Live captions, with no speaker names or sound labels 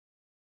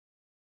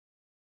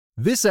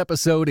This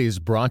episode is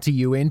brought to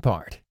you in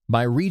part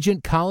by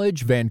Regent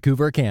College,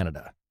 Vancouver,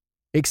 Canada.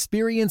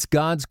 Experience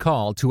God's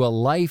call to a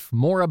life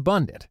more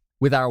abundant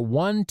with our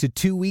 1 to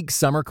 2 week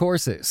summer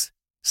courses.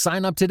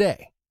 Sign up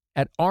today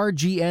at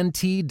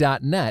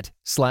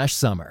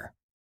rgnt.net/summer.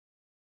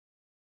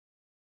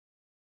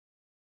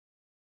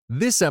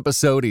 This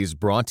episode is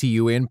brought to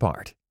you in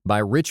part by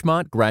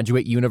Richmont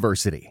Graduate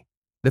University.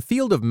 The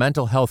field of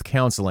mental health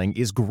counseling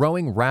is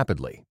growing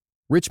rapidly.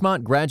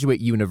 Richmont Graduate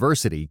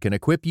University can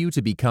equip you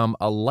to become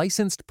a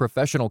licensed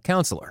professional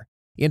counselor,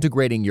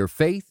 integrating your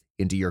faith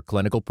into your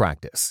clinical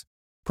practice.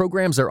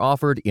 Programs are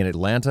offered in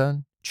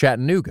Atlanta,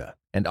 Chattanooga,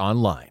 and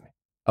online.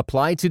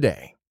 Apply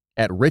today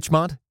at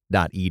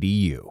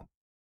richmont.edu.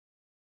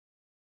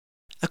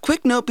 A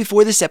quick note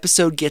before this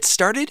episode gets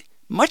started.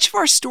 Much of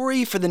our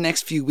story for the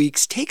next few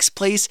weeks takes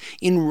place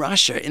in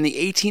Russia in the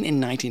 18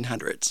 and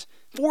 1900s.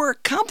 For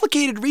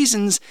complicated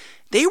reasons,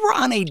 they were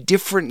on a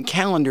different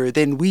calendar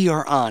than we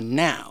are on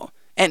now,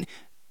 and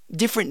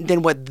different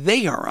than what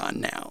they are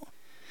on now.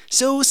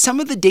 So some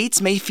of the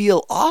dates may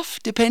feel off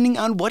depending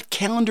on what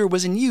calendar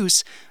was in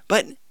use,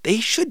 but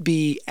they should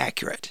be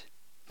accurate.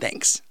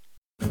 Thanks.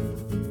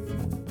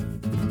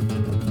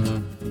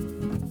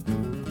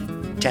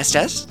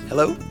 Test.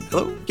 Hello?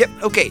 Yep,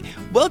 okay.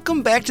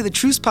 Welcome back to the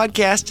Truce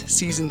Podcast,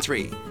 Season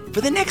 3.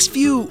 For the next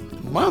few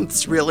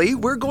months, really,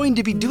 we're going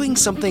to be doing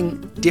something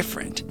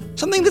different.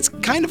 Something that's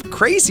kind of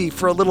crazy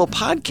for a little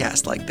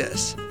podcast like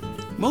this.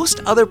 Most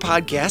other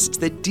podcasts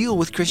that deal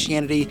with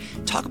Christianity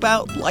talk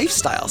about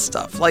lifestyle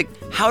stuff, like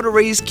how to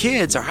raise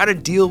kids or how to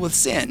deal with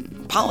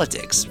sin,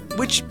 politics,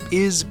 which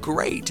is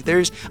great.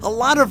 There's a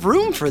lot of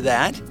room for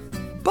that.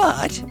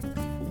 But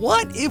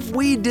what if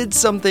we did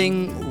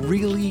something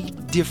really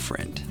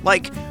different?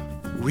 Like,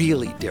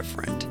 really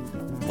different.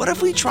 What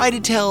if we try to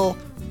tell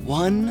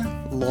one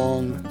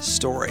long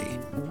story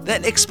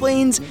that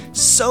explains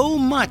so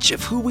much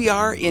of who we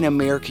are in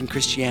American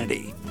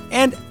Christianity?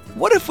 And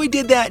what if we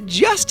did that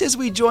just as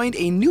we joined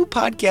a new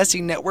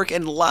podcasting network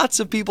and lots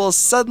of people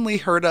suddenly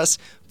heard us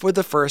for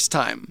the first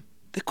time?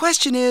 The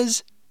question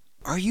is,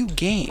 are you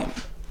game?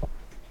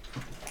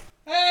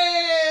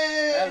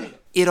 Hey!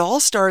 It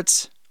all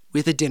starts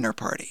with a dinner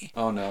party.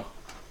 Oh no.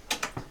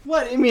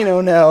 What do you mean,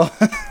 oh no?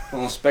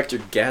 Well, Inspector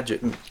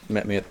Gadget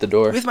met me at the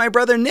door. With my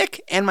brother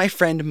Nick and my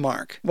friend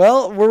Mark.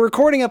 Well, we're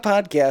recording a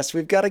podcast.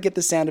 We've got to get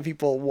the sound of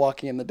people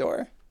walking in the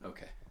door.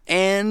 Okay.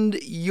 And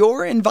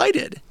you're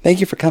invited.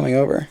 Thank you for coming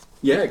over.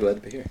 Yeah, glad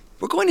to be here.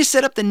 We're going to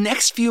set up the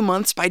next few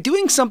months by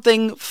doing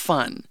something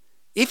fun.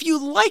 If you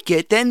like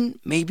it, then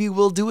maybe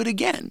we'll do it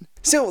again.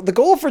 So the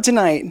goal for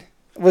tonight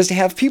was to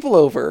have people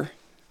over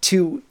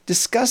to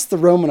discuss the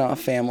Romanov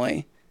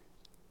family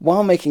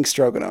while making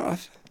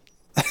stroganoff.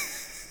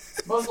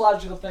 Most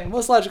logical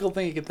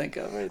thing you could think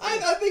of, right?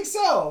 I think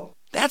so.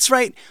 That's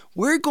right.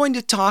 We're going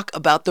to talk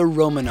about the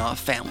Romanov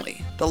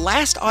family, the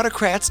last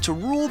autocrats to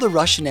rule the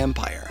Russian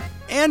Empire.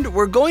 And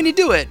we're going to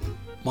do it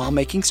while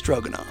making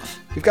stroganoff.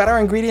 We've got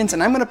our ingredients,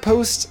 and I'm going to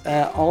post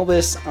all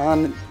this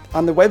on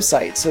the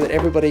website so that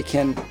everybody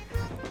can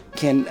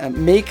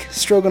make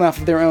stroganoff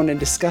of their own and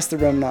discuss the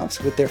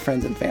Romanovs with their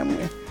friends and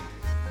family.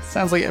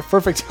 Sounds like a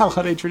perfect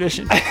holiday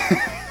tradition.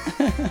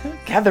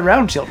 Gather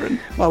round, children.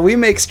 While we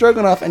make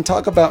stroganoff and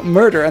talk about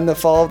murder and the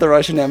fall of the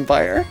Russian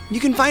Empire. You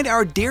can find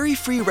our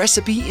dairy-free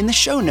recipe in the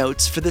show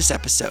notes for this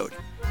episode.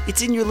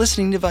 It's in your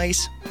listening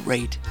device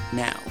right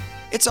now.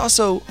 It's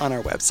also on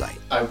our website.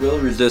 I will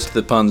resist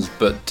the puns,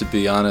 but to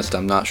be honest,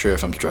 I'm not sure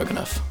if I'm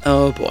stroganoff.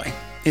 Oh boy,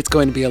 it's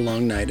going to be a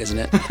long night, isn't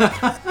it?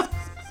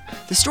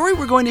 The story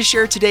we're going to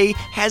share today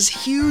has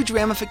huge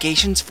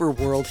ramifications for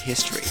world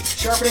history.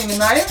 Sharpening the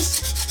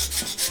knives?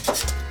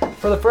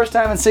 For the first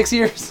time in 6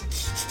 years.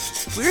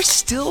 We're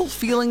still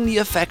feeling the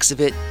effects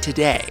of it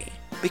today,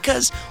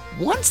 because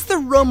once the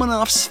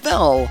Romanovs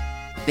fell,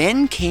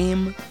 then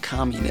came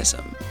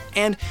communism.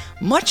 And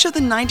much of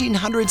the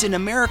 1900s in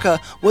America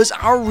was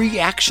our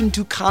reaction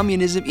to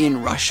communism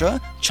in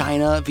Russia,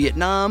 China,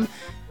 Vietnam.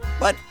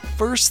 But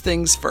first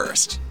things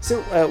first.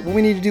 So what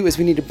we need to do is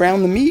we need to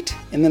brown the meat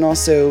and then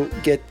also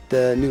get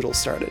the noodles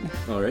started.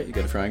 All right, you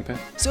got a frying pan?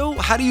 So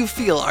how do you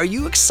feel? Are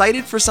you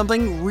excited for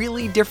something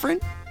really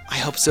different? I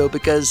hope so,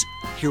 because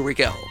here we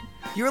go.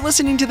 You're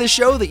listening to the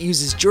show that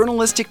uses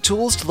journalistic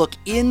tools to look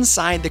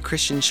inside the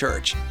Christian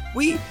church.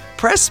 We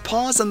press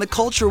pause on the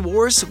culture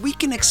wars so we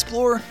can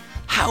explore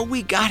how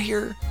we got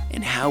here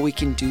and how we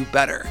can do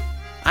better.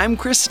 I'm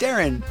Chris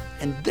Staron,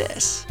 and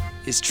this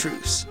is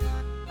Truce.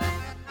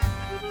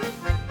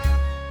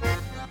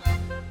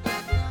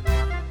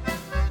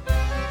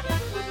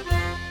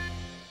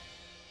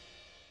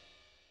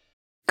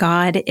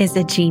 God is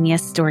a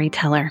genius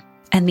storyteller,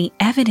 and the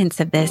evidence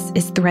of this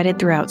is threaded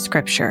throughout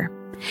Scripture.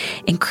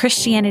 In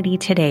Christianity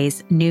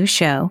Today's new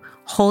show,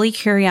 Holy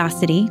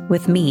Curiosity,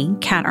 with me,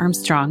 Kat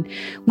Armstrong,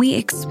 we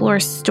explore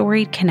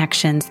storied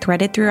connections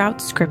threaded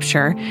throughout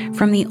Scripture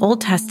from the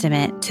Old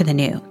Testament to the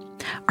New.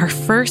 Our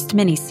first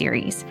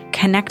mini-series,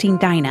 Connecting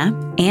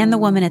Dinah and the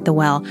Woman at the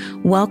Well,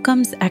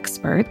 welcomes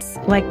experts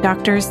like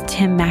Doctors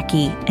Tim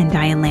Mackey and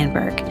Diane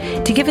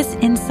Landberg to give us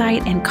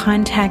insight and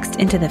context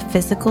into the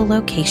physical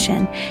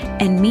location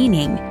and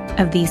meaning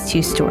of these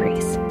two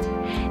stories.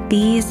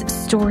 These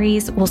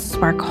stories will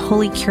spark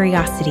holy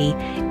curiosity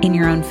in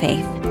your own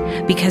faith,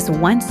 because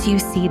once you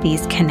see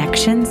these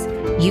connections,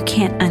 you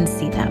can't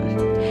unsee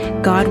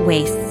them. God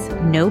wastes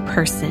no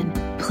person,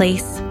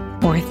 place,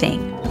 or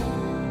thing.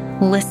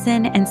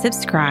 Listen and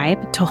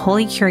subscribe to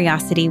Holy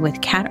Curiosity with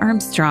Kat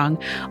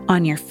Armstrong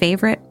on your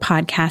favorite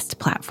podcast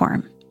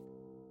platform.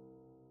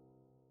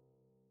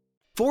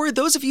 For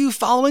those of you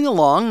following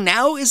along,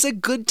 now is a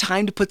good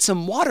time to put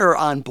some water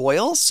on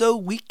boil so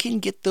we can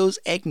get those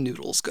egg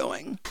noodles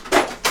going.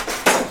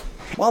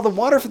 While the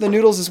water for the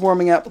noodles is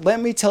warming up,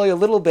 let me tell you a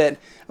little bit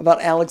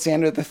about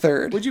Alexander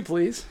III. Would you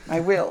please?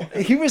 I will.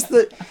 He was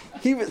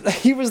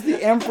the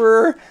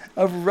emperor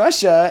of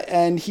Russia,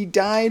 and he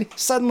died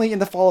suddenly in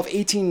the fall of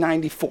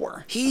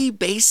 1894. He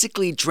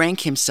basically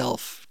drank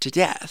himself to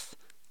death.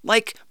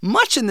 Like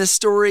much in this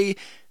story,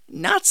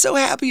 not so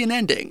happy an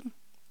ending.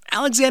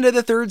 Alexander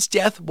III's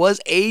death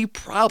was a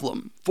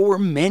problem for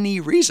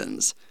many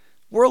reasons.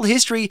 World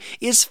history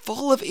is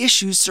full of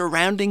issues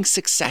surrounding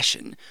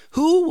succession.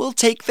 Who will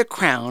take the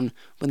crown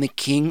when the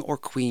king or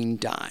queen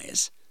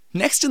dies?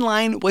 Next in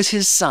line was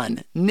his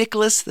son,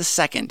 Nicholas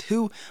II,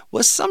 who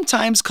was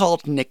sometimes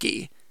called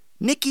Nicky.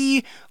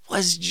 Nicky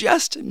was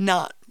just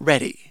not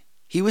ready.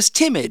 He was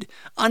timid,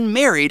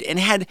 unmarried, and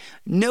had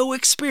no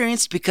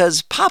experience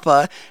because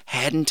Papa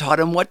hadn't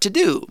taught him what to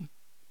do.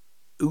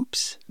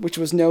 Oops. Which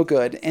was no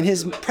good. And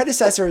his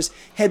predecessors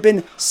had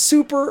been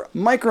super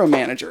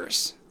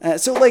micromanagers.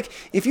 So,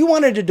 if you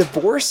wanted a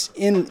divorce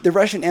in the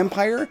Russian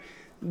Empire,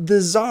 the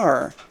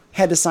Tsar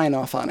had to sign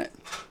off on it.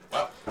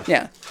 Wow.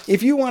 Yeah.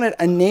 If you wanted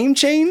a name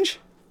change,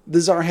 the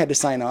Tsar had to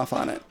sign off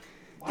on it.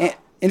 And,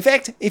 in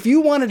fact, if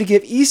you wanted to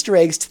give Easter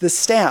eggs to the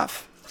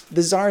staff,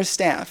 the Tsar's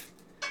staff,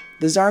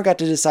 the Tsar got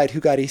to decide who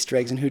got Easter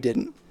eggs and who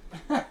didn't.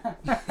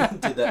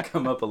 Did that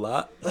come up a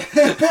lot?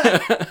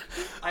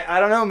 I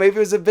don't know. Maybe it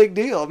was a big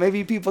deal.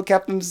 Maybe people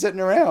kept them sitting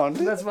around.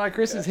 That's why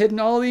Chris has hidden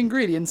all the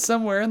ingredients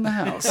somewhere in the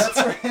house. That's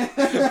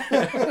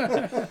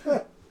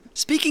right.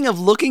 Speaking of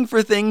looking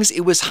for things,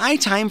 it was high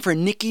time for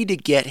Nicky to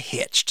get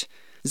hitched.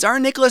 Tsar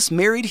Nicholas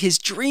married his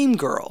dream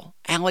girl,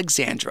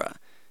 Alexandra.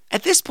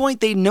 At this point,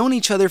 they'd known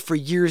each other for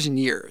years and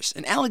years.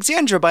 And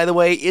Alexandra, by the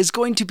way, is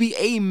going to be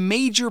a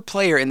major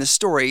player in the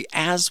story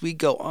as we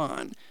go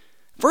on.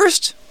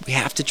 First, we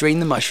have to drain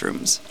the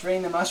mushrooms.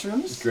 Drain the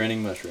mushrooms?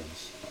 Draining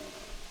mushrooms.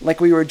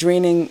 Like we were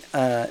draining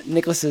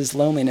Nicholas's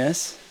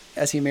loneliness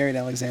as he married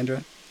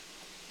Alexandra.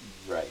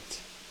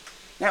 Right.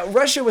 Now,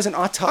 Russia was an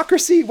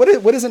autocracy? What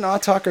is an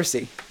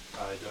autocracy?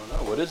 I don't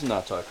know. What is an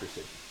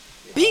autocracy?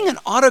 Being an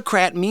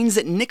autocrat means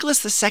that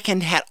Nicholas II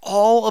had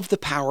all of the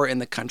power in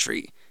the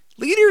country.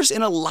 Leaders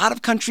in a lot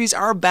of countries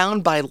are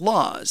bound by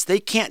laws. They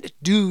can't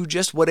do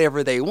just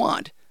whatever they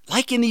want.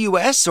 Like in the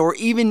US or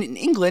even in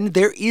England,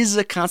 there is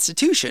a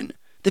constitution.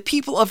 The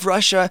people of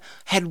Russia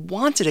had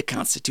wanted a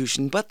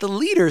constitution, but the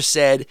leaders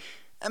said,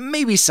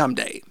 maybe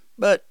someday,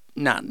 but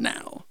not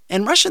now.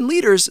 And Russian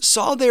leaders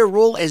saw their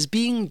role as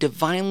being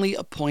divinely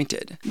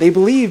appointed. They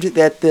believed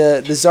that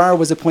the Tsar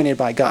was appointed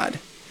by God,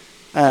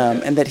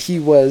 and that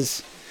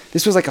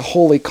this was like a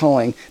holy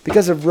calling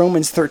because of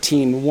Romans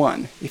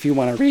 13:1, if you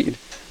want to read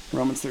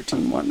Romans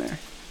 13:1 there.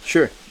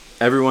 Sure.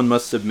 Everyone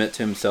must submit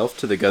to himself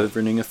to the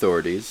governing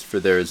authorities, for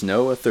there is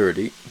no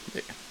authority,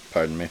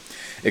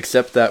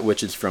 except that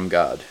which is from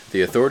God.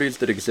 The authorities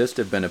that exist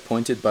have been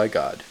appointed by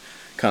God.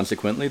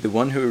 Consequently, the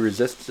one who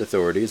resists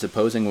authority is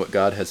opposing what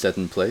God has set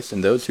in place,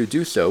 and those who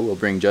do so will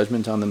bring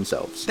judgment on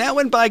themselves. That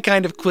went by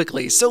kind of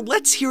quickly, so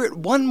let's hear it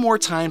one more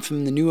time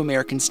from the New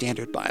American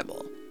Standard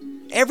Bible.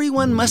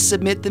 Everyone must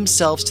submit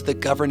themselves to the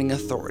governing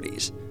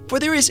authorities, for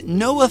there is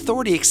no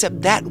authority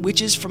except that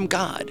which is from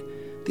God.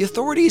 The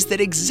authorities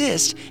that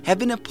exist have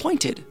been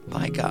appointed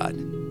by God.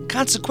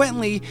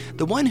 Consequently,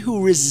 the one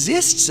who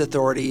resists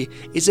authority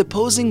is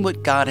opposing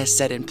what God has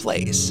set in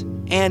place,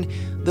 and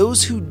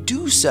those who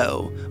do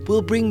so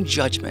will bring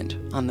judgment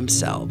on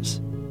themselves.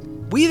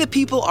 We the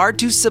people are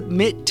to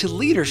submit to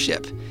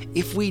leadership.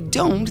 If we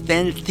don't,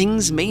 then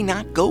things may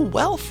not go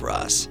well for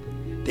us.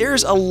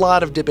 There's a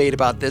lot of debate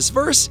about this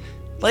verse,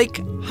 like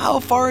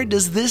how far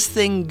does this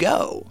thing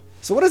go?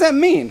 So what does that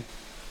mean?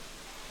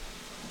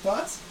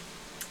 Thoughts?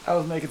 I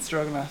was making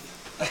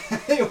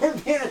stroganoff. You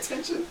weren't paying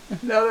attention?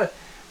 No,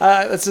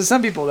 to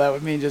some people that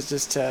would mean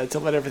just to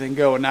let everything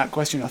go and not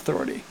question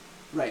authority.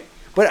 Right.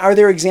 But are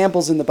there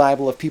examples in the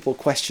Bible of people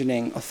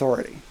questioning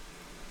authority?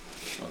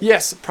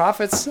 Yes,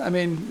 prophets. I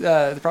mean,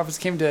 the prophets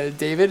came to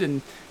David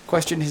and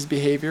questioned his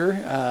behavior.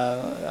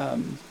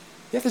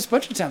 There's a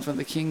bunch of times when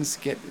the kings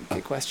get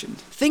questioned.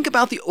 Think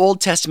about the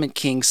Old Testament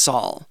king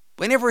Saul.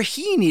 Whenever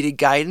he needed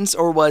guidance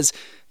or was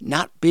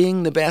not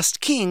being the best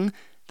king,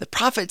 the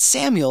prophet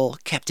Samuel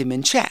kept him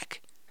in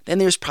check. Then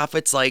there's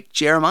prophets like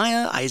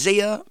Jeremiah,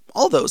 Isaiah,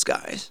 all those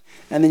guys.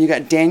 And then you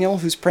got Daniel,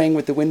 who's praying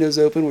with the windows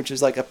open, which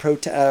is like a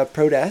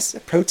protest.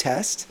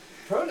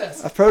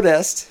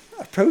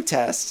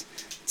 protest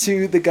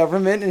to the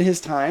government in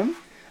his time.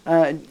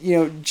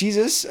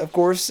 Jesus, of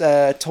course,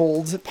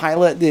 told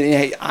Pilate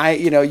that, hey,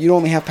 you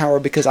only have power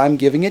because I'm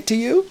giving it to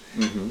you.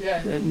 Mm-hmm.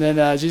 Yeah, and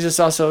then Jesus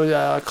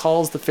also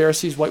calls the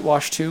Pharisees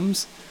whitewashed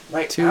tombs.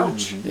 Right. Too.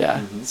 Ouch. Yeah.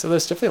 Mm-hmm. So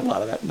there's definitely a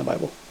lot of that in the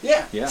Bible.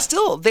 Yeah.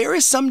 Still, there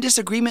is some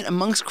disagreement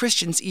amongst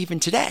Christians even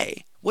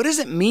today. What does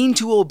it mean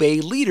to obey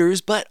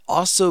leaders but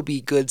also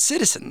be good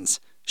citizens?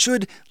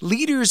 Should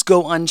leaders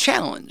go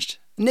unchallenged?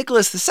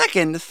 Nicholas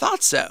II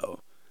thought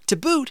so. To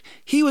boot,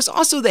 he was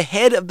also the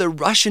head of the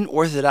Russian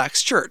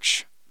Orthodox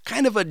Church.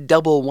 Kind of a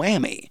double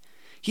whammy.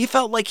 He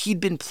felt like he'd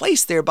been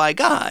placed there by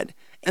God,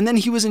 and then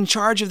he was in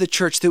charge of the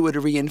church that would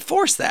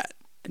reinforce that.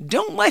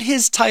 Don't let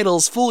his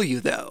titles fool you,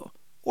 though.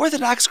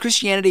 Orthodox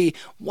Christianity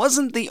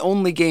wasn't the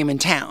only game in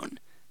town.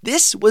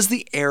 This was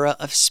the era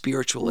of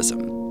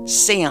spiritualism,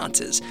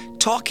 seances,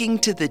 talking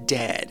to the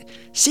dead,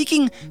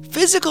 seeking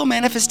physical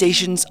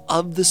manifestations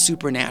of the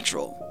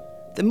supernatural.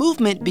 The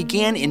movement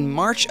began in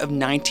March of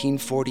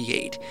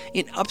 1948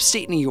 in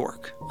upstate New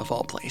York, of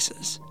all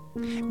places,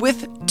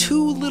 with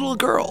two little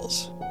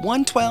girls,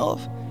 one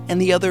 12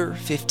 and the other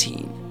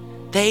 15.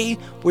 They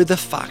were the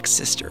Fox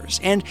sisters,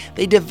 and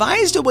they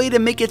devised a way to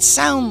make it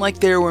sound like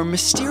there were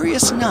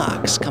mysterious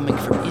knocks coming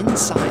from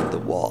inside the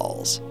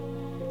walls.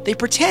 They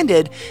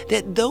pretended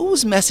that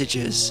those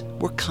messages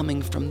were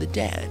coming from the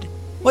dead.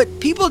 What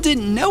people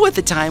didn't know at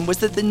the time was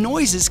that the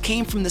noises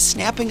came from the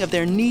snapping of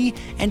their knee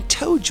and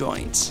toe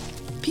joints.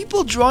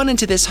 People drawn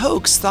into this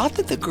hoax thought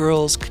that the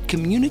girls could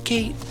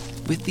communicate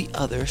with the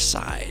other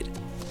side.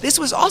 This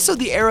was also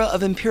the era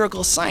of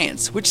empirical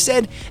science, which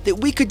said that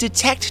we could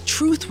detect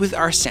truth with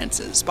our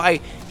senses by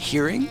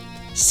hearing,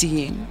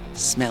 seeing,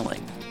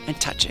 smelling, and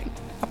touching.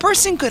 A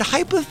person could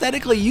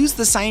hypothetically use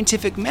the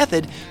scientific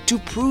method to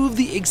prove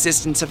the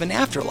existence of an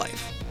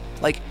afterlife.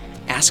 Like,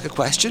 ask a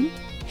question,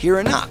 hear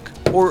a knock,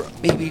 or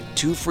maybe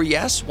 2 for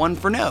yes, 1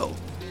 for no.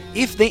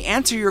 If they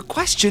answer your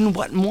question,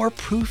 what more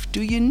proof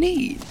do you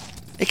need?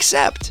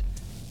 Except,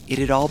 it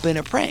had all been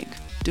a prank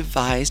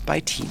devised by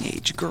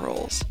teenage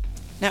girls.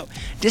 Now,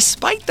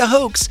 despite the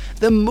hoax,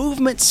 the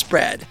movement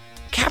spread,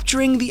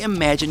 capturing the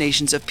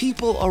imaginations of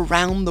people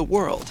around the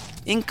world,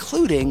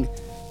 including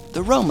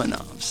the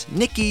Romanovs,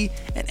 Nikki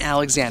and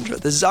Alexandra,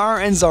 the Tsar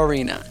and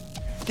Tsarina.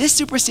 This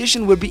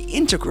superstition would be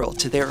integral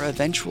to their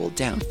eventual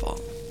downfall.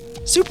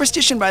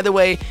 Superstition, by the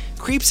way,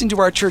 creeps into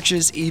our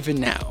churches even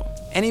now.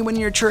 Anyone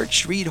in your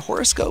church read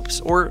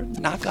horoscopes or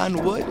knock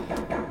on wood?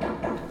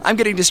 I'm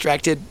getting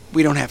distracted.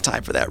 We don't have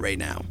time for that right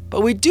now.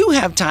 But we do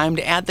have time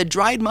to add the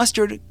dried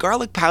mustard,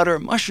 garlic powder,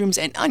 mushrooms,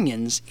 and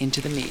onions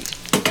into the meat.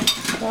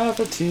 Half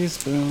a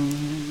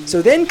teaspoon.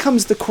 So then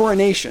comes the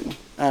coronation.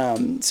 Of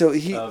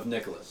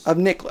Nicholas. Of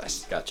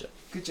Nicholas. Gotcha.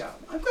 Good job.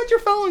 I'm glad you're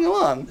following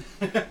along.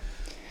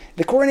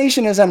 The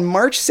coronation is on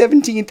March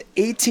 17th,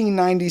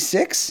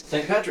 1896.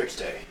 St. Patrick's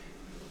Day.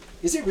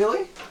 Is it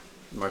really?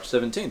 March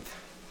 17th.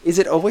 Is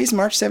it always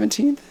March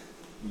 17th?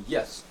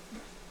 Yes.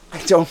 I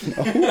don't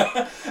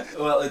know.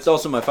 Well, it's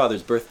also my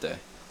father's birthday.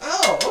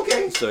 Oh,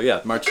 okay. So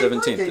yeah, March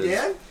 17th birthday, is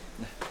Dad.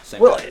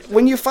 St. Well, Patrick's Day.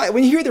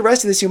 when you hear the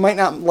rest of this, you might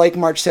not like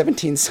March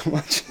 17th so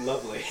much.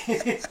 Lovely.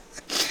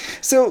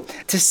 So,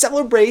 to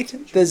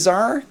celebrate the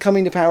Tsar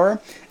coming to power,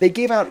 they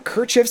gave out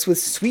kerchiefs with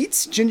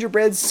sweets,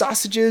 gingerbread,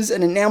 sausages,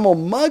 an enamel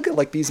mug,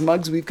 like these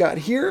mugs we've got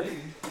here,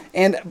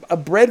 and a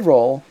bread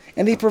roll.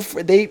 And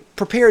they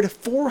prepared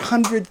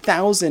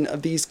 400,000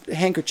 of these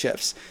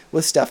handkerchiefs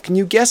with stuff. Can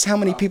you guess how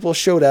many people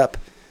showed up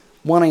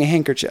wanting a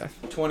handkerchief?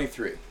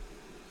 23.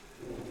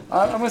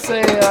 I'm going to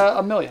say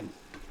 1 million.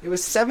 It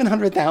was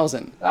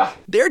 700,000.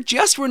 There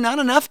just were not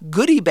enough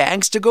goodie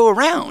bags to go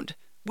around,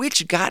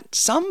 which got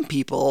some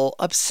people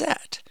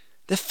upset.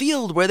 The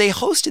field where they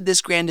hosted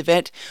this grand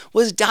event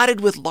was dotted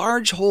with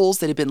large holes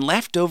that had been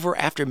left over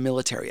after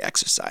military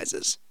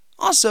exercises.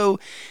 Also,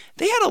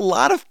 they had a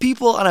lot of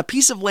people on a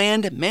piece of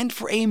land meant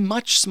for a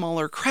much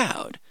smaller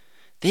crowd.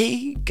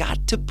 They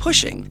got to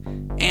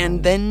pushing,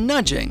 and then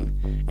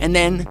nudging, and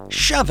then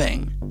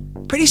shoving.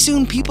 Pretty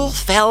soon people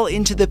fell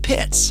into the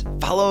pits,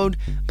 followed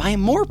by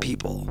more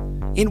people.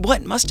 In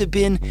what must have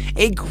been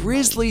a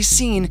grisly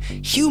scene,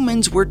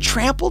 humans were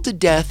trampled to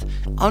death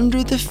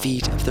under the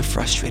feet of the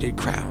frustrated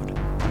crowd.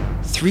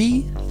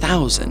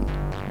 3,000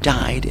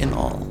 died in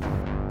all.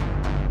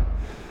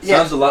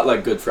 Sounds a lot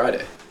like Good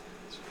Friday.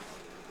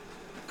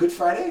 Good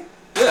Friday?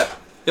 Yeah.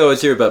 You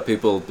always hear about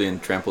people being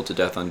trampled to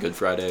death on Good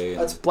Friday.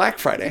 That's Black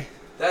Friday.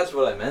 That's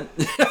what I meant.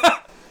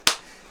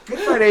 Good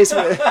Friday is...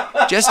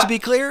 Just to be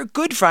clear,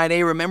 Good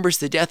Friday remembers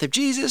the death of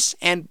Jesus,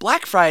 and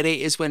Black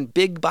Friday is when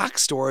big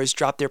box stores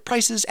drop their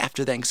prices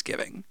after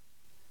Thanksgiving.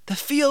 The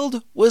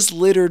field was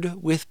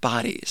littered with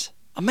bodies.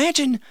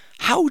 Imagine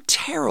how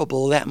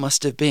terrible that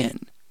must have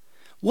been.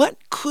 What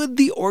could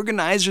the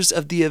organizers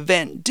of the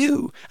event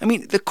do? I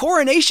mean, the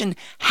coronation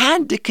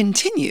had to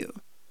continue.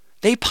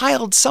 They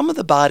piled some of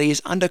the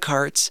bodies onto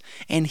carts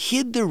and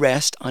hid the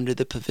rest under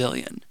the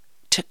pavilion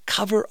to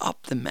cover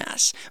up the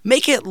mess,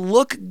 make it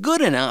look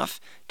good enough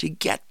to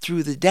get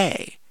through the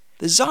day.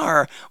 The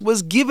Tsar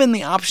was given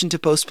the option to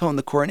postpone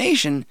the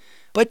coronation,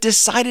 but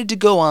decided to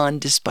go on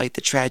despite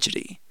the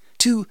tragedy,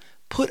 to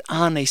put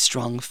on a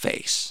strong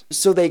face.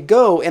 So they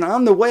go, and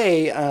on the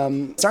way,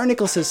 Tsar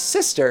Nicholas's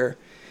sister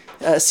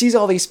sees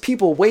all these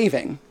people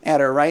waving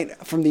at her, right,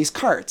 from these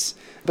carts.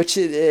 But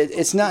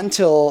it's not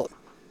until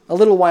a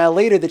little while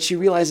later that she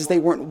realizes they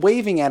weren't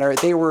waving at her.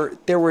 There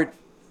were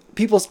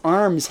people's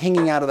arms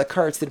hanging out of the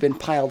carts that had been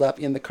piled up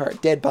in the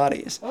cart, dead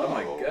bodies. Oh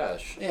my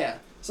gosh. Yeah.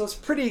 So it's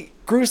pretty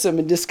gruesome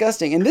and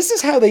disgusting. And this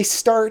is how they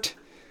start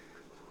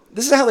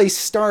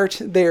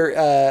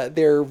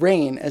their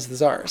reign as the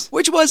czars,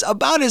 which was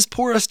about as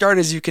poor a start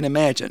as you can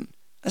imagine,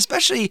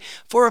 especially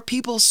for a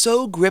people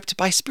so gripped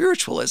by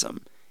spiritualism.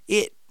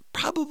 It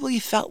probably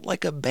felt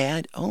like a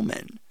bad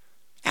omen.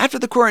 After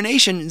the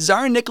coronation,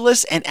 Tsar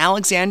Nicholas and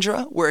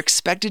Alexandra were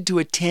expected to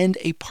attend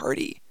a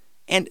party,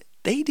 and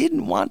they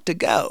didn't want to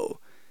go.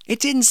 It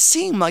didn't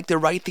seem like the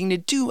right thing to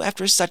do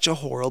after such a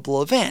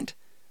horrible event,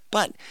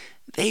 but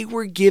they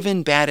were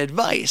given bad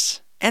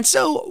advice. And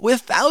so,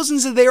 with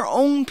thousands of their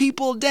own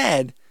people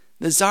dead,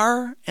 the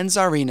Tsar and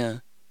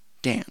Tsarina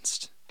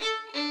danced.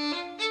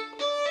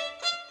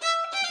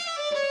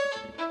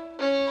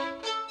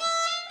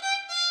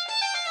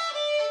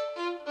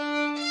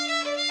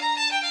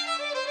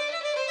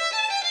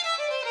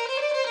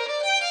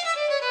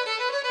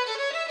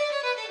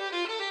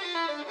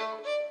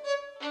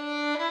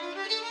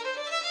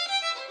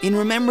 In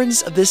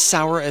remembrance of this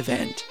sour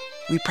event,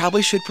 we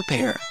probably should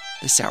prepare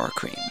the sour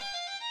cream.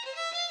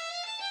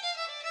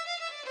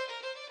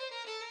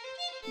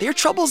 Their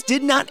troubles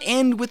did not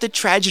end with the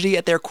tragedy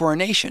at their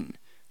coronation.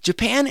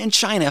 Japan and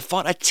China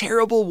fought a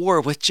terrible war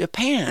with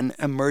Japan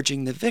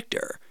emerging the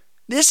victor.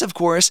 This, of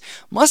course,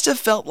 must have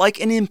felt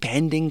like an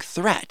impending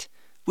threat.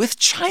 With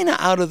China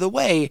out of the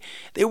way,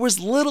 there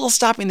was little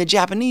stopping the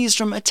Japanese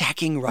from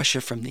attacking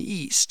Russia from the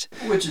east.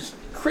 Which is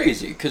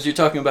crazy, because you're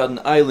talking about an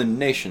island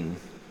nation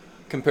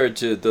compared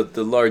to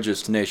the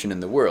largest nation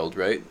in the world,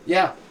 right?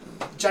 Yeah,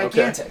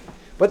 gigantic. Okay.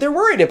 But they're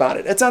worried about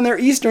it. It's on their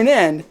eastern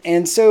end,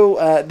 and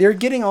so they're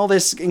getting all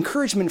this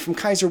encouragement from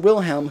Kaiser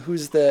Wilhelm,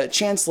 who's the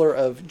Chancellor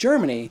of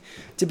Germany,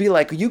 to be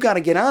like, you got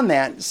to get on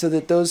that so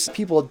that those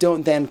people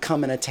don't then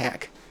come and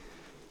attack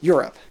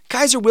Europe.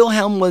 Kaiser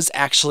Wilhelm was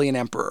actually an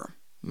emperor.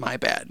 My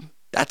bad.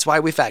 That's why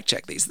we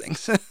fact-check these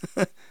things.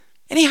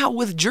 Anyhow,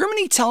 with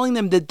Germany telling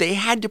them that they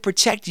had to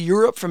protect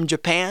Europe from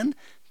Japan,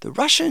 the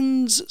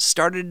Russians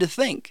started to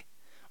think.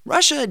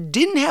 Russia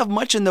didn't have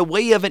much in the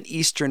way of an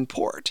eastern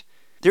port.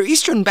 Their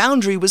eastern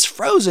boundary was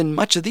frozen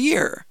much of the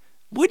year.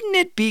 Wouldn't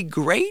it be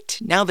great,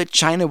 now that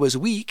China was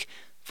weak,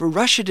 for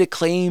Russia to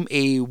claim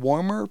a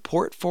warmer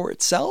port for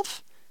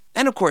itself?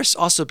 And of course,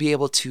 also be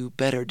able to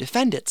better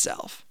defend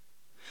itself.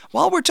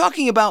 While we're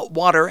talking about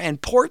water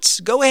and ports,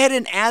 go ahead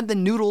and add the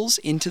noodles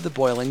into the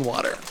boiling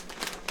water.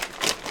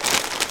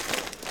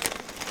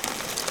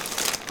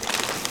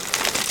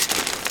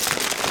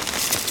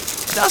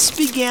 Thus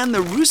began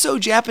the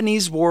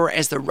Russo-Japanese War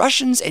as the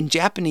Russians and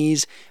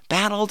Japanese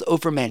battled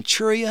over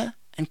Manchuria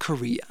and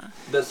Korea.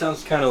 That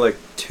sounds kind of like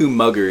two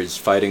muggers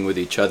fighting with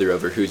each other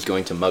over who's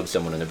going to mug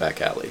someone in a back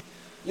alley.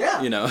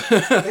 Yeah, you know,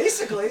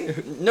 basically.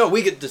 No,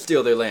 we get to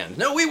steal their land.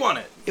 No, we want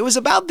it. It was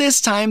about this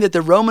time that the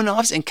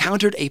Romanovs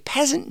encountered a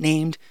peasant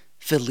named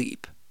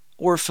Philippe,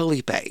 or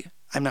Felipe.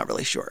 I'm not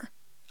really sure.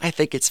 I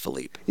think it's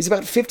Philippe. He's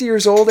about 50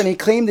 years old, and he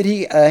claimed that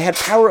he had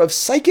power of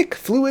psychic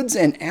fluids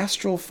and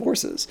astral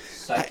forces.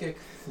 Psychic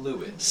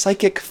fluids?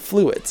 Psychic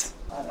fluids.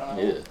 I don't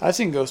know. Yeah. I've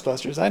seen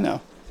Ghostbusters, I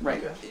know.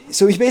 Right.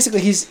 So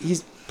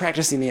he's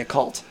practicing the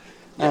occult.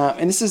 Yeah.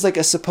 And this is like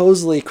a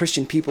supposedly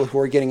Christian people who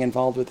are getting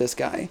involved with this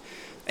guy.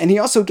 And he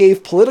also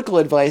gave political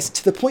advice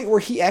to the point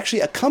where he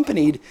actually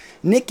accompanied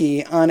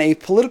Nicky on a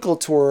political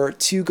tour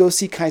to go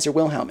see Kaiser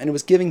Wilhelm, and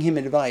was giving him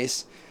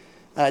advice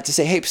to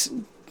say, hey,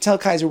 tell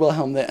Kaiser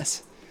Wilhelm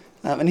this.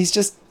 And he's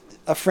just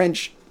a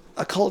French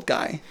occult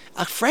guy.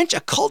 A French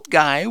occult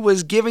guy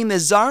was giving the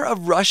Tsar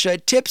of Russia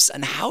tips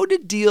on how to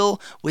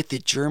deal with the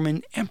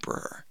German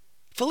emperor.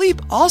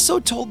 Philippe also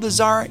told the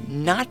Tsar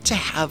not to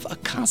have a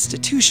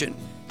constitution,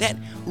 that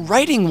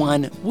writing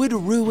one would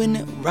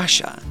ruin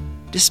Russia,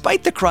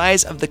 despite the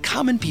cries of the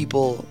common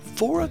people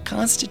for a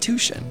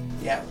constitution.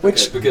 Yeah,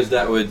 because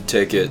that would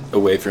take it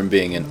away from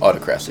being an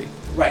autocracy.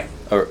 Right.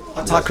 Or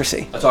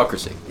autocracy.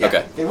 Autocracy. Yeah,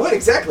 okay. It would,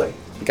 exactly.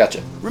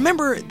 Gotcha.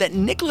 Remember that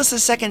Nicholas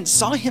II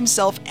saw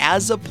himself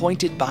as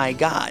appointed by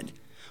God.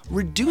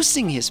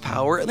 Reducing his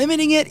power,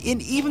 limiting it in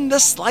even the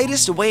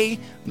slightest way,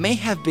 may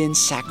have been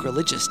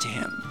sacrilegious to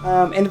him.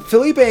 And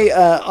Felipe,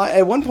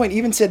 at one point,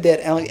 even said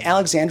that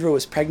Alexandra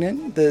was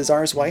pregnant, the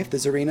Tsar's wife, the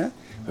Tsarina,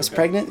 was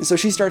pregnant. And so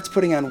she starts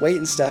putting on weight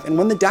and stuff. And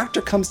when the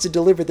doctor comes to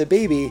deliver the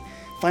baby,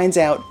 finds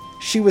out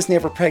she was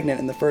never pregnant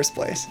in the first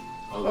place.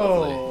 Oh,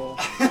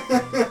 lovely.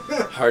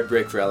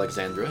 Heartbreak for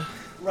Alexandra.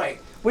 Right.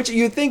 Which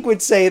you'd think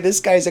would say this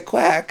guy's a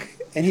quack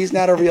and he's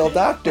not a real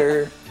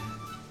doctor.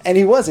 And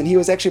he wasn't. He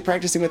was actually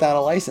practicing without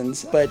a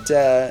license, but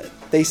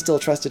they still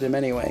trusted him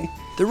anyway.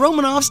 The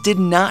Romanovs did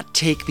not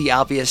take the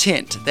obvious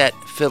hint that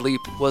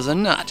Philippe was a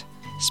nut.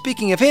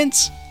 Speaking of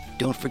hints,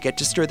 don't forget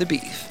to stir the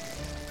beef.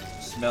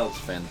 Smells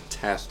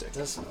fantastic. It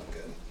does smell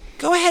good.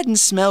 Go ahead and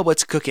smell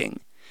what's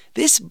cooking.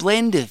 This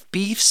blend of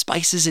beef,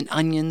 spices, and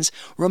onions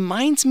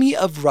reminds me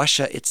of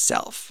Russia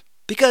itself.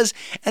 Because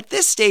at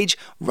this stage,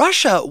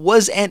 Russia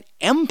was an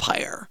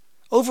empire.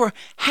 Over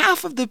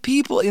half of the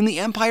people in the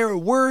empire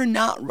were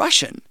not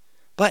Russian.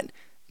 But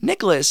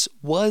Nicholas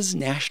was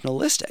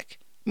nationalistic,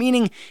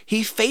 meaning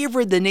he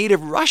favored the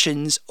native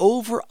Russians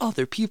over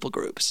other people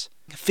groups.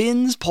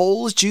 Finns,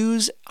 Poles,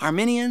 Jews,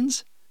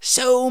 Armenians,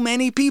 so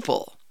many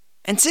people.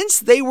 And since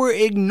they were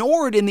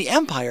ignored in the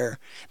empire,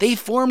 they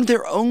formed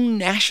their own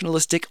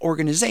nationalistic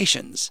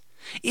organizations.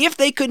 If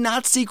they could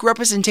not seek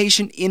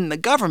representation in the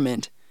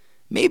government,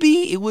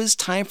 maybe it was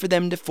time for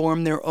them to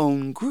form their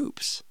own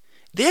groups.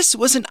 This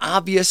was an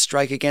obvious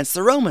strike against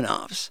the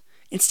Romanovs.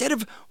 Instead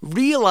of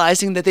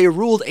realizing that they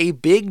ruled a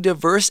big,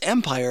 diverse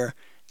empire,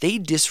 they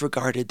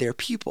disregarded their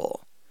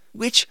people,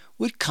 which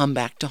would come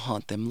back to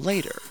haunt them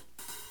later.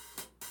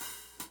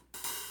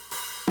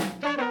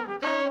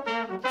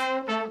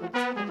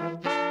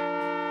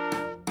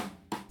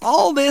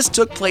 All this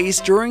took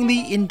place during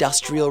the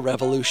Industrial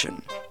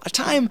Revolution, a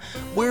time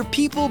where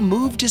people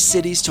moved to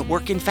cities to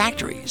work in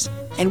factories.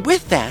 And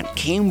with that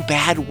came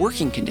bad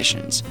working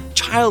conditions,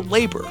 child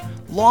labor,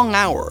 long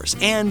hours,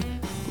 and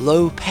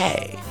low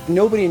pay.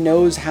 Nobody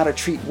knows how to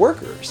treat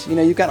workers.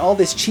 You've got all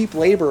this cheap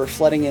labor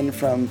flooding in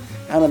from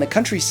out on the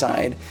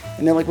countryside,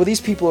 and they're like, well,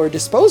 these people are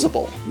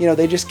disposable.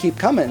 They just keep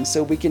coming,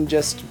 so we can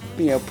just,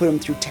 put them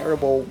through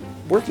terrible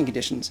working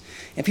conditions.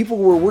 And people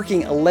were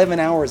working 11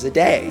 hours a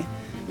day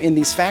in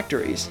these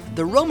factories.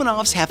 The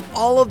Romanovs have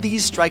all of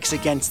these strikes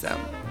against them.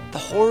 The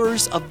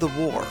horrors of the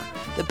war,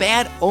 the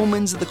bad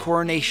omens of the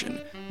coronation,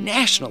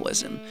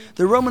 nationalism,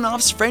 the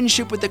Romanovs'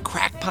 friendship with the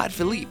crackpot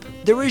Philippe.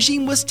 The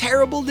regime was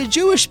terrible to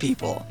Jewish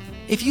people.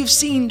 If you've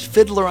seen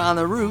Fiddler on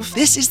the Roof,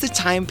 this is the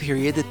time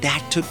period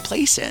that took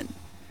place in.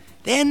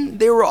 Then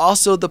there were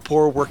also the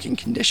poor working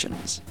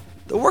conditions.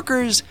 The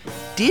workers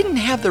didn't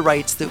have the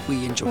rights that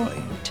we enjoy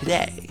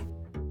today.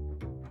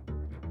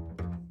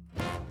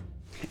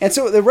 And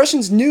so the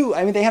Russians knew,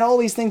 they had all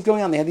these things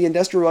going on. They had the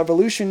Industrial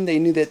Revolution. They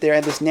knew that they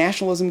had this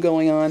nationalism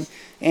going on.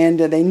 And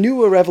they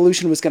knew a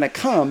revolution was going to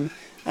come.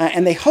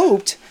 And they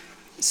hoped,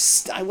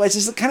 which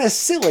is kind of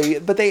silly,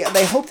 but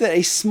they hoped that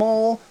a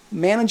small,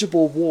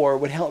 manageable war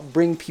would help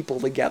bring people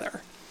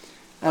together.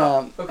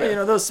 Okay.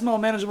 Those small,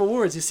 manageable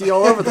wars you see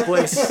all over the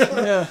place.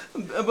 Yeah.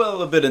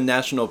 Well, a bit of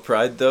national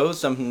pride, though.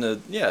 Something to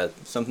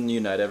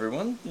unite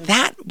everyone. Yeah.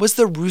 That was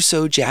the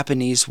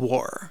Russo-Japanese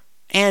War.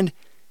 And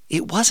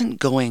it wasn't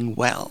going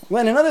well. Well,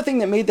 and another thing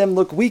that made them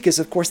look weak is,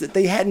 of course, that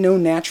they had no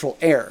natural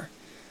heir.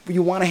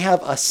 You want to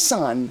have a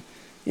son,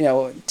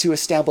 to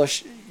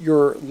establish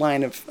your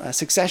line of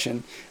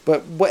succession.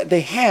 But what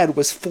they had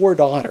was 4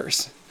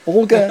 daughters.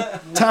 Olga,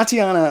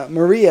 Tatiana,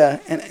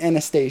 Maria, and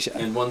Anastasia.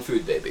 And 1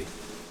 food baby.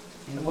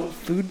 And 1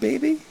 food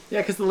baby?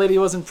 Yeah, because the lady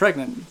wasn't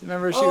pregnant.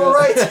 Remember, she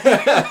was...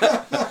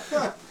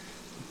 right.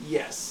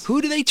 Yes.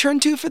 Who do they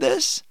turn to for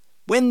this?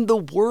 When the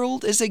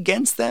world is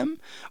against them?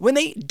 When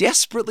they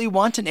desperately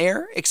want an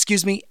heir?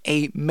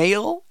 A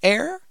male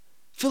heir?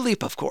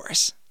 Philippe, of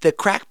course, the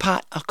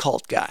crackpot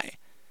occult guy,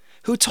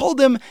 who told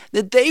them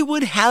that they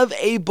would have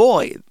a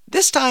boy,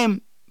 this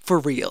time for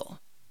real.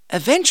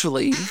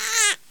 Eventually,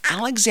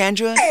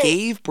 Alexandra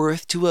gave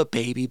birth to a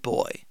baby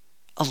boy,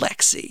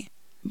 Alexei.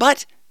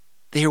 But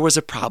there was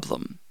a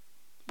problem.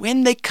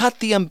 When they cut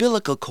the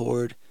umbilical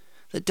cord,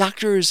 the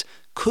doctors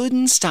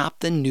couldn't stop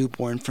the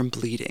newborn from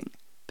bleeding,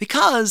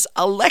 because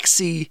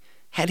Alexei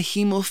had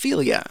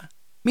hemophilia,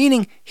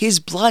 meaning his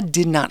blood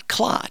did not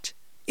clot.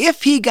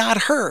 If he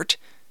got hurt,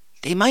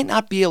 they might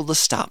not be able to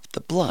stop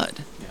the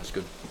blood. Yeah, that's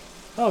good.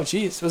 Oh,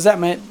 geez. Was that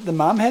the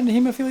mom had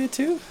hemophilia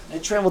too?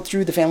 It traveled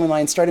through the family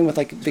line, starting with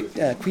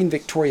Queen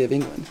Victoria of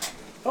England.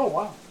 Oh,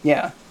 wow.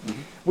 Yeah.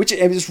 Mm-hmm. Which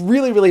it was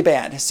really, really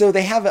bad. So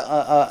they have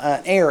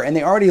an heir, and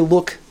they already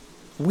look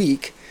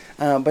weak.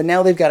 But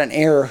now they've got an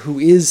heir who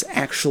is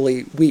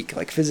actually weak,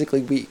 like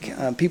physically weak.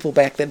 People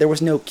back then, there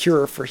was no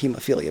cure for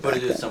hemophilia back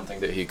then. But it is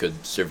something that he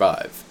could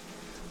survive.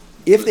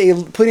 If they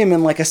put him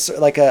in like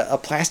a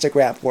plastic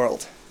wrap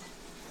world,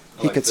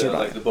 he could survive.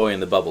 Like the Boy in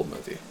the Bubble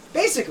movie.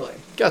 Basically.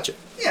 Gotcha.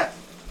 Yeah.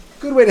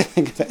 Good way to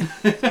think of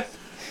it.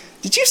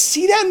 Did you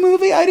see that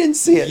movie? I didn't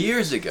see it.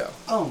 Years ago.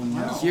 Oh,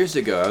 no. Years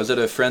ago. I was at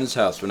a friend's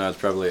house when I was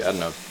probably,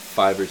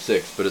 5 or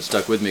 6, but it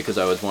stuck with me because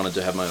I always wanted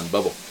to have my own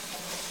bubble.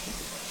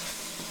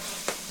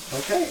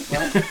 Okay,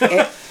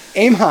 well,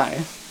 aim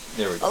high.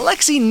 There we go.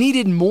 Alexei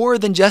needed more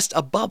than just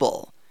a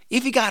bubble.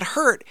 If he got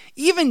hurt,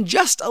 even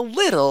just a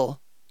little,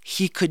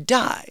 he could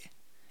die.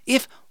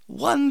 If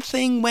one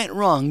thing went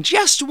wrong,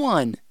 just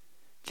one,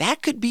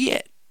 that could be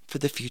it for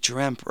the future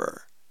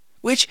emperor.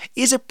 Which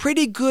is a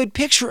pretty good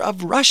picture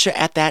of Russia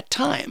at that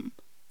time.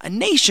 A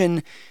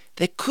nation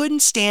that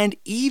couldn't stand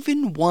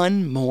even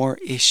one more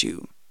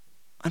issue.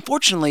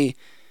 Unfortunately,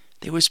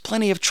 there was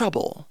plenty of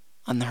trouble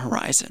on the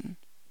horizon.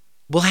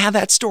 We'll have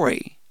that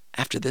story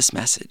after this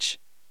message.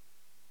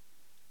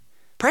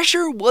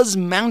 Pressure was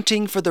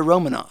mounting for the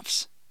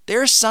Romanovs.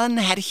 Their son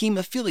had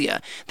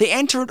hemophilia. They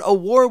entered a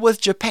war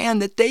with Japan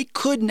that they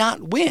could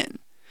not win.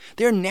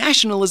 Their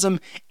nationalism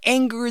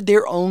angered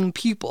their own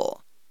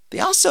people. They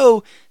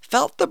also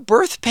felt the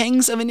birth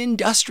pangs of an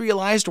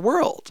industrialized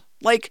world,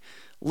 like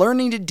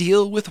learning to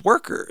deal with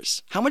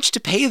workers, how much to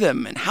pay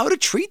them, and how to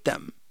treat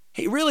them.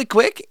 Hey, really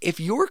quick,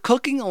 if you're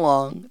cooking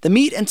along, the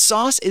meat and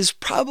sauce is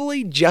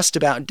probably just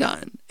about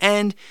done,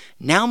 and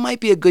now might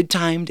be a good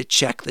time to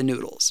check the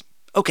noodles.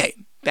 Okay,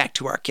 back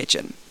to our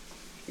kitchen.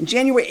 On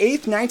January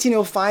 8th,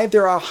 1905,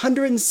 there are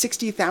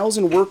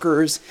 160,000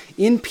 workers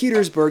in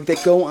Petersburg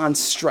that go on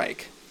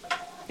strike.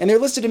 And their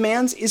list of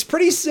demands is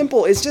pretty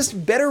simple. It's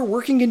just better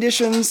working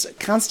conditions,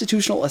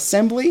 constitutional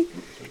assembly,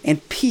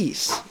 and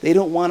peace. They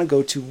don't want to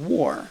go to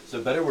war.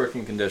 So better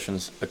working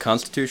conditions, a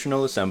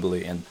constitutional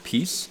assembly, and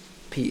peace?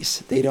 Peace.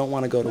 They don't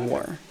want to go to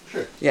war.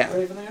 Sure. Yeah.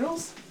 Ready for the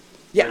noodles?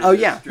 Yeah. Oh,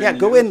 yeah. Yeah.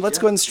 Go in. Let's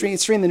go and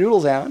strain the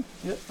noodles out.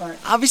 Yep. All right.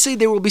 Obviously,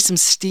 there will be some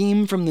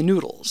steam from the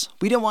noodles.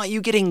 We don't want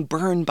you getting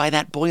burned by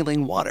that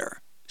boiling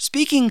water.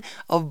 Speaking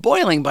of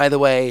boiling, by the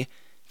way,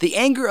 the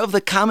anger of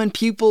the common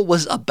people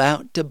was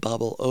about to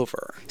bubble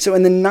over. So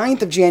on the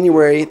 9th of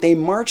January, they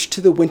marched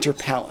to the Winter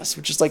Palace,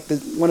 which is like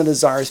one of the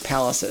Tsar's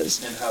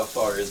palaces. And how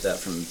far is that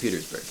from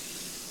Petersburg?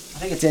 I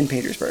think it's in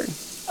Petersburg.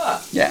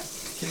 Ah, Yeah.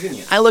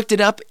 convenient. I looked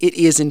it up. It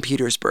is in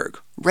Petersburg,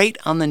 right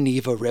on the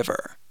Neva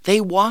River. They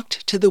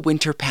walked to the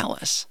Winter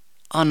Palace,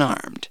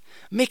 unarmed,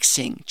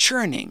 mixing,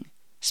 churning.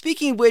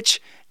 Speaking of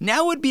which,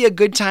 now would be a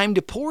good time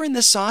to pour in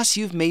the sauce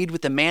you've made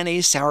with the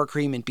mayonnaise, sour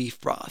cream, and beef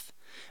broth.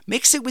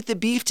 Mix it with the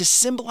beef to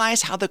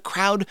symbolize how the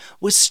crowd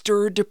was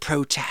stirred to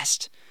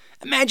protest.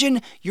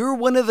 Imagine you're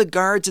one of the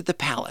guards at the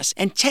palace,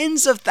 and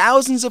tens of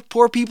thousands of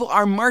poor people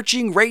are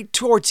marching right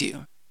towards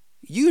you.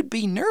 You'd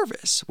be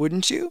nervous,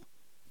 wouldn't you?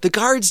 The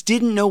guards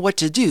didn't know what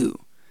to do,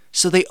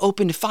 so they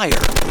opened fire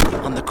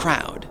on the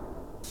crowd.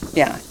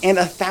 Yeah. And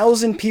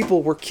 1,000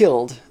 people were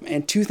killed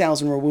and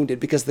 2,000 were wounded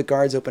because the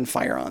guards opened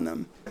fire on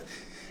them.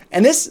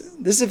 And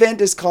this event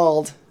is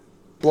called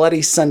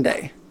Bloody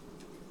Sunday,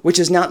 which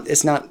is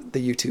it's not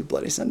the YouTube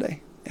Bloody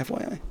Sunday,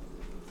 FYI.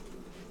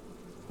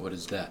 What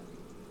is that?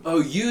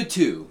 Oh,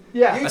 YouTube.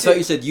 Yeah. I thought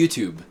you said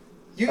YouTube.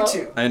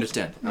 YouTube. I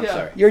understand. I'm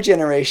sorry. Your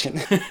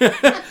generation.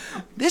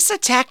 This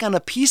attack on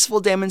a peaceful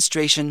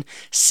demonstration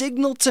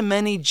signaled to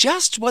many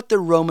just what the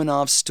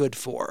Romanovs stood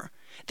for.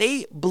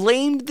 They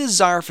blamed the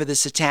Tsar for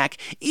this attack,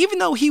 even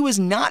though he was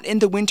not in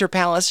the Winter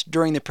Palace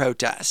during the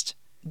protest.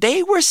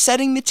 They were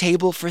setting the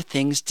table for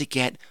things to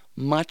get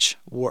much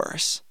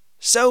worse.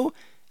 So,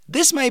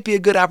 this might be a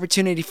good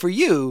opportunity for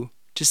you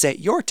to set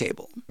your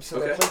table. So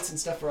the plates and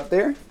stuff are up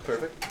there.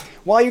 Perfect.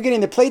 While you're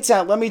getting the plates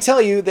out, let me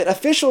tell you that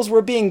officials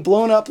were being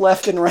blown up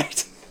left and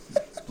right.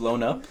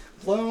 Blown up?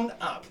 Blown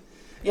up.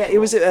 Yeah, it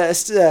was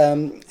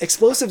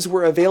explosives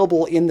were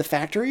available in the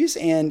factories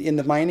and in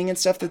the mining and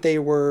stuff that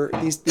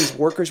these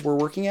workers were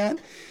working at,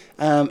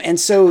 and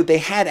so they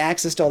had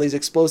access to all these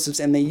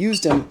explosives and they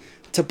used them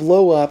to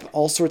blow up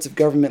all sorts of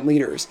government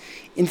leaders.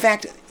 In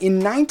fact,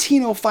 in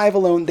 1905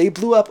 alone, they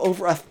blew up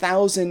over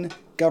 1,000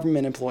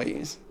 government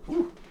employees.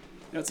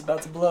 It's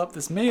about to blow up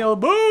this meal.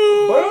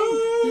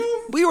 Boom!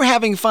 We were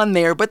having fun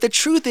there, but the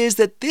truth is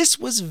that this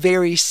was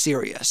very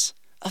serious.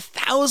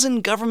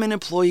 1,000 government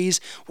employees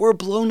were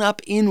blown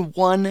up in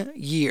 1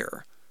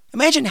 year.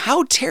 Imagine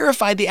how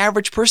terrified the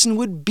average person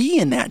would be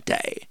in that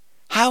day.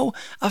 How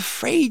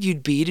afraid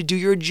you'd be to do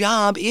your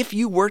job if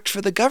you worked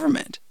for the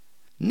government.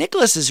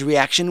 Nicholas's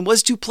reaction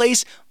was to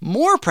place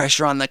more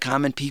pressure on the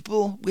common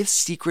people with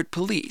secret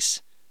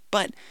police.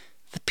 But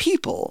the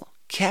people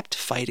kept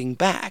fighting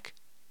back.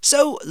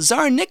 So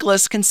Tsar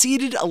Nicholas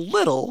conceded a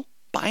little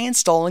by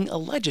installing a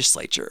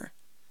legislature.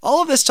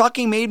 All of this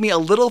talking made me a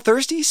little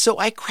thirsty, so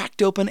I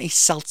cracked open a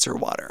seltzer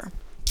water.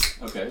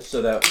 Okay,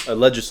 so that a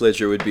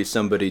legislature would be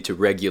somebody to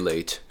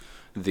regulate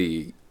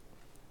the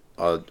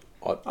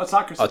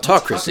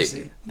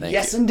autocracy. Thank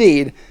Yes, you.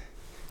 indeed.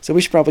 So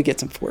we should probably get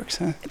some forks,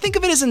 huh? Think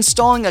of it as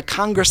installing a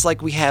Congress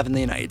like we have in the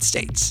United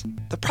States.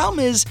 The problem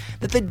is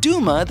that the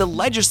Duma, the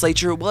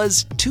legislature,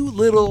 was too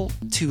little,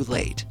 too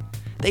late.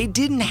 They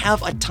didn't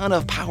have a ton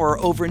of power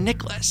over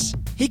Nicholas.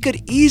 He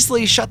could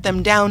easily shut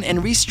them down and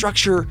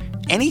restructure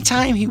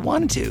anytime he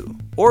wanted to,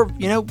 or,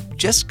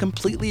 just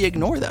completely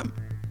ignore them.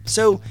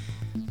 So,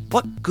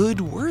 what good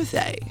were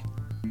they?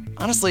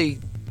 Honestly,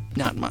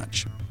 not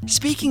much.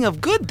 Speaking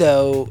of good,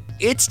 though,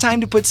 it's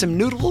time to put some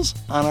noodles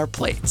on our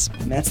plates.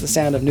 And that's the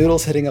sound of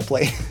noodles hitting a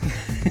plate.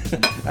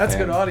 That's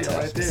good audio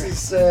right there.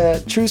 This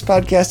is Truce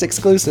Podcast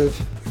exclusive.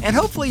 And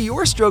hopefully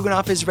your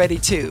stroganoff is ready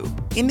too.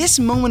 In this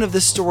moment of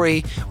the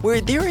story,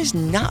 where there is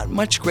not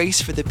much grace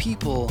for the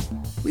people,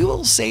 we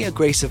will say a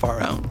grace of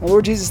our own. Well,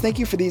 Lord Jesus, thank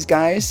you for these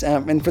guys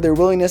and for their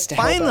willingness to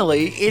help out.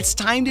 Finally, it's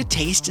time to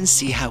taste and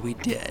see how we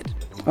did.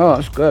 Oh,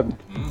 that's good.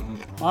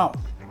 Wow.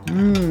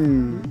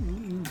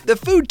 The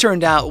food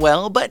turned out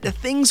well, but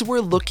things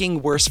were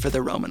looking worse for the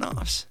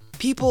Romanovs.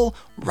 People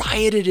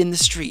rioted in the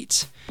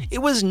streets. It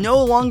was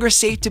no longer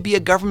safe to be a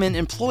government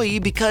employee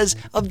because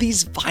of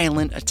these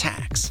violent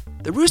attacks.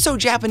 The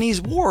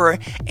Russo-Japanese War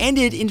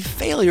ended in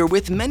failure,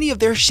 with many of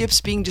their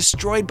ships being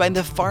destroyed by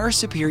the far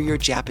superior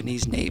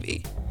Japanese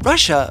Navy.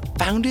 Russia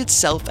found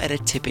itself at a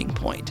tipping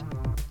point.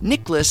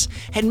 Nicholas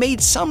had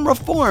made some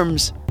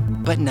reforms,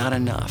 but not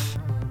enough.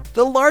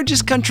 The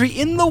largest country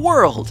in the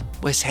world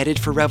was headed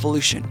for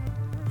revolution,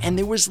 and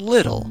there was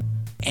little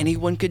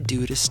anyone could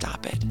do to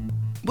stop it.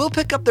 We'll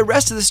pick up the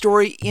rest of the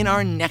story in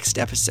our next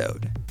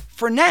episode.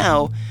 For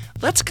now,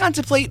 let's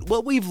contemplate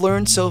what we've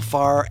learned so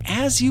far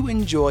as you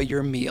enjoy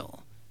your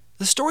meal.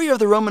 The story of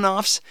the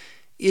Romanovs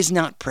is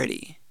not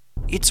pretty.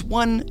 It's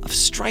one of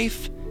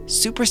strife,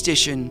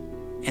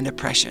 superstition, and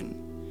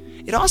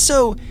oppression. It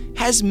also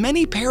has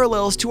many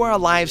parallels to our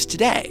lives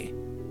today.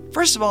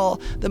 First of all,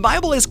 the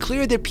Bible is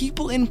clear that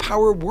people in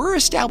power were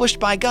established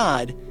by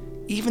God,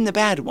 even the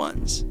bad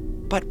ones.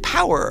 But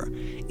power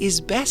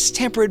is best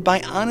tempered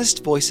by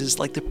honest voices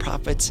like the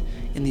prophets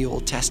in the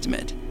Old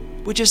Testament,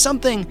 which is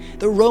something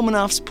the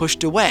Romanovs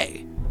pushed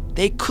away.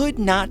 They could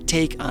not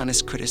take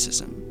honest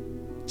criticism.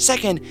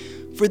 Second,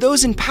 for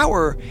those in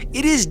power,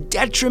 it is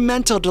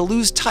detrimental to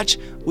lose touch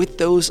with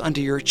those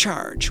under your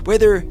charge,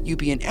 whether you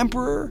be an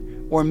emperor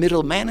or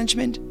middle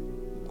management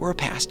or a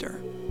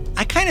pastor.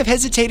 I kind of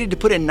hesitated to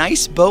put a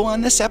nice bow on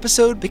this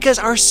episode because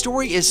our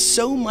story is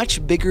so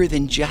much bigger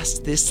than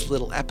just this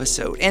little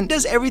episode, and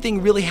does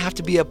everything really have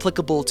to be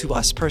applicable to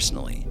us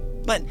personally?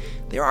 But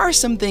there are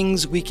some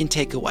things we can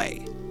take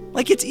away.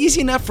 Like, it's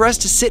easy enough for us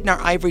to sit in our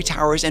ivory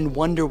towers and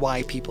wonder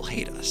why people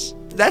hate us.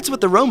 That's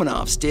what the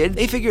Romanovs did.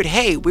 They figured,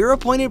 hey, we're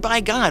appointed by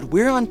God,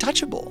 we're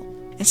untouchable.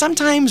 And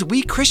sometimes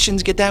we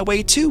Christians get that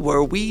way too,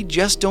 where we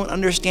just don't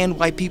understand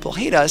why people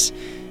hate us,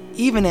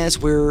 even as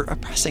we're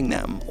oppressing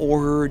them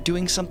or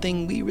doing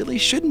something we really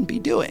shouldn't be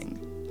doing.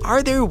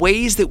 Are there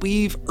ways that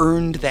we've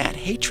earned that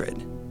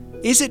hatred?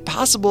 Is it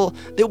possible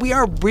that we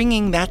are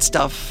bringing that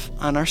stuff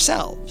on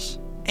ourselves?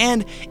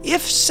 And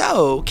if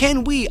so,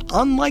 can we,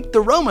 unlike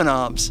the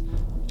Romanovs,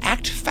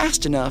 act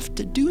fast enough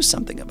to do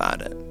something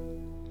about it?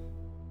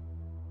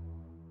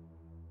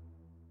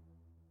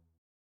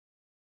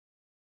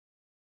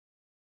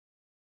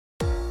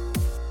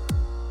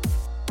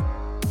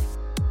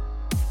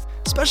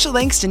 Special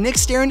thanks to Nick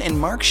Starin and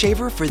Mark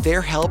Shaver for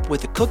their help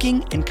with the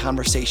cooking and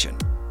conversation.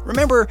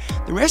 Remember,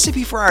 the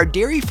recipe for our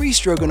dairy-free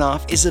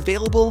stroganoff is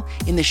available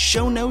in the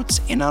show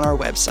notes and on our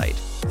website.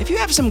 If you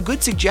have some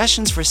good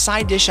suggestions for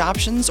side dish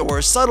options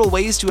or subtle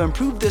ways to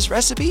improve this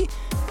recipe,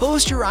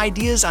 post your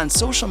ideas on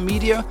social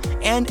media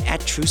and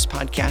at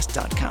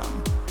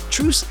trucepodcast.com.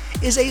 Truce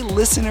is a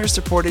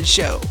listener-supported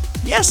show.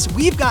 Yes,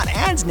 we've got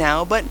ads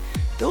now, but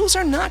those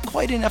are not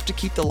quite enough to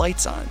keep the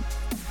lights on.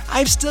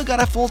 I've still got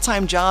a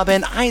full-time job,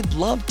 and I'd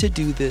love to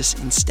do this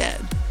instead,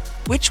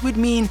 which would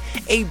mean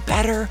a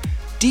better,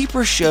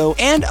 deeper show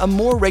and a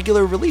more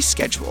regular release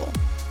schedule.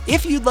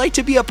 If you'd like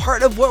to be a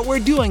part of what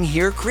we're doing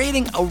here,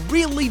 creating a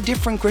really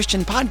different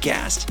Christian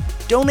podcast,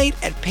 donate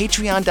at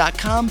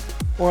patreon.com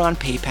or on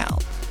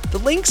PayPal. The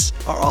links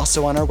are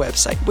also on our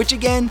website, which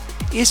again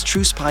is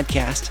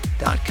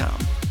trucepodcast.com.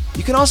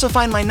 You can also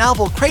find my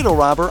novel Cradle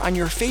Robber on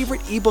your favorite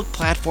ebook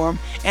platform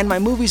and my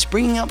movies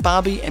Bringing Up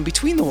Bobby and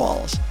Between the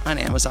Walls on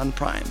Amazon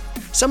Prime.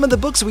 Some of the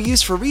books we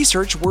used for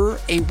research were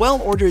A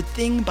Well-Ordered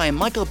Thing by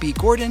Michael B.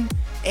 Gordon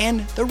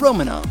and The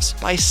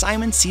Romanovs by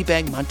Simon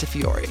Sebag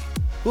Montefiore.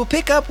 We'll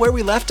pick up where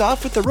we left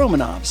off with the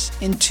Romanovs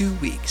in 2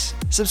 weeks.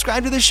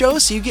 Subscribe to the show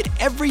so you get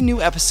every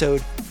new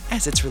episode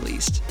as it's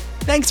released.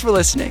 Thanks for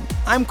listening.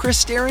 I'm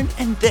Chris Starin,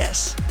 and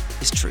this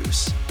is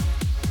Truce.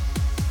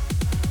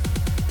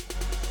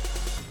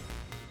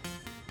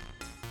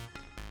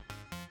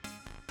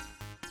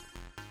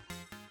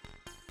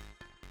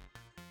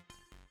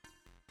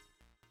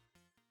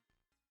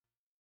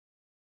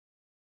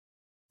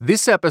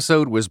 This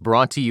episode was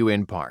brought to you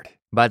in part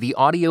by the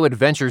audio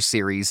adventure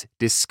series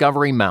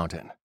Discovery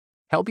Mountain.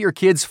 Help your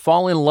kids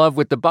fall in love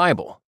with the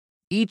Bible.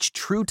 Each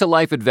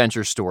true-to-life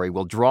adventure story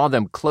will draw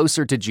them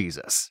closer to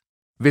Jesus.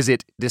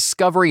 Visit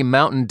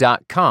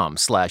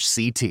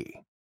discoverymountain.com/CT.